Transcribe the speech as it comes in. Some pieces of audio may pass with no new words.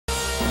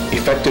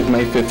Effective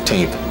May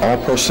 15th,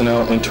 all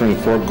personnel entering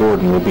Fort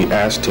Gordon will be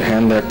asked to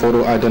hand their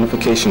photo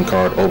identification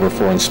card over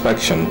for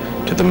inspection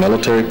to the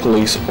military,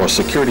 police, or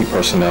security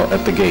personnel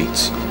at the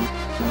gates.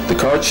 The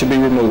card should be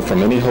removed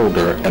from any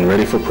holder and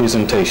ready for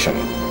presentation.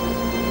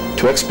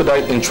 To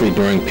expedite entry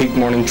during peak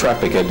morning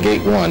traffic at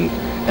Gate 1,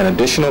 an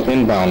additional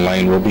inbound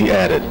lane will be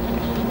added.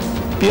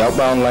 The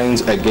outbound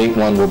lanes at Gate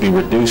 1 will be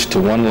reduced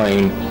to one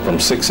lane from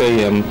 6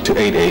 a.m. to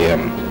 8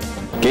 a.m.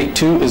 Gate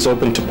 2 is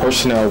open to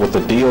personnel with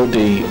a DOD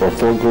or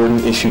Fort Gordon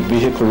issued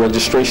vehicle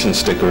registration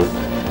sticker,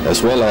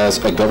 as well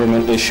as a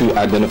government issued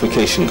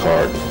identification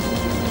card.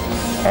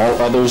 All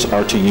others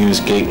are to use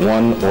Gate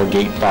 1 or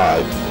Gate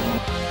 5.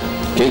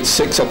 Gate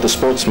 6 at the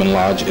Sportsman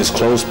Lodge is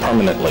closed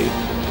permanently.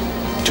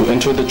 To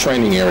enter the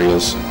training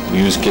areas,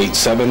 use Gate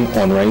 7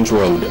 on Range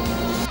Road.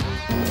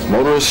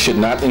 Motorists should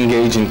not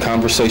engage in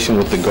conversation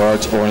with the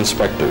guards or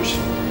inspectors.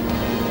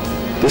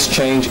 This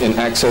change in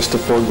access to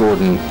Fort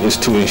Gordon is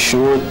to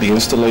ensure the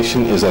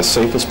installation is as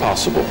safe as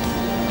possible.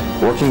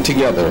 Working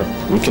together,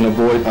 we can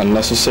avoid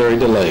unnecessary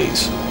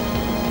delays.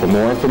 For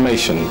more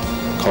information,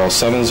 call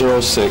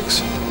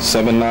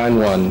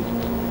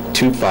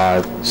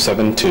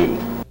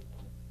 706-791-2572.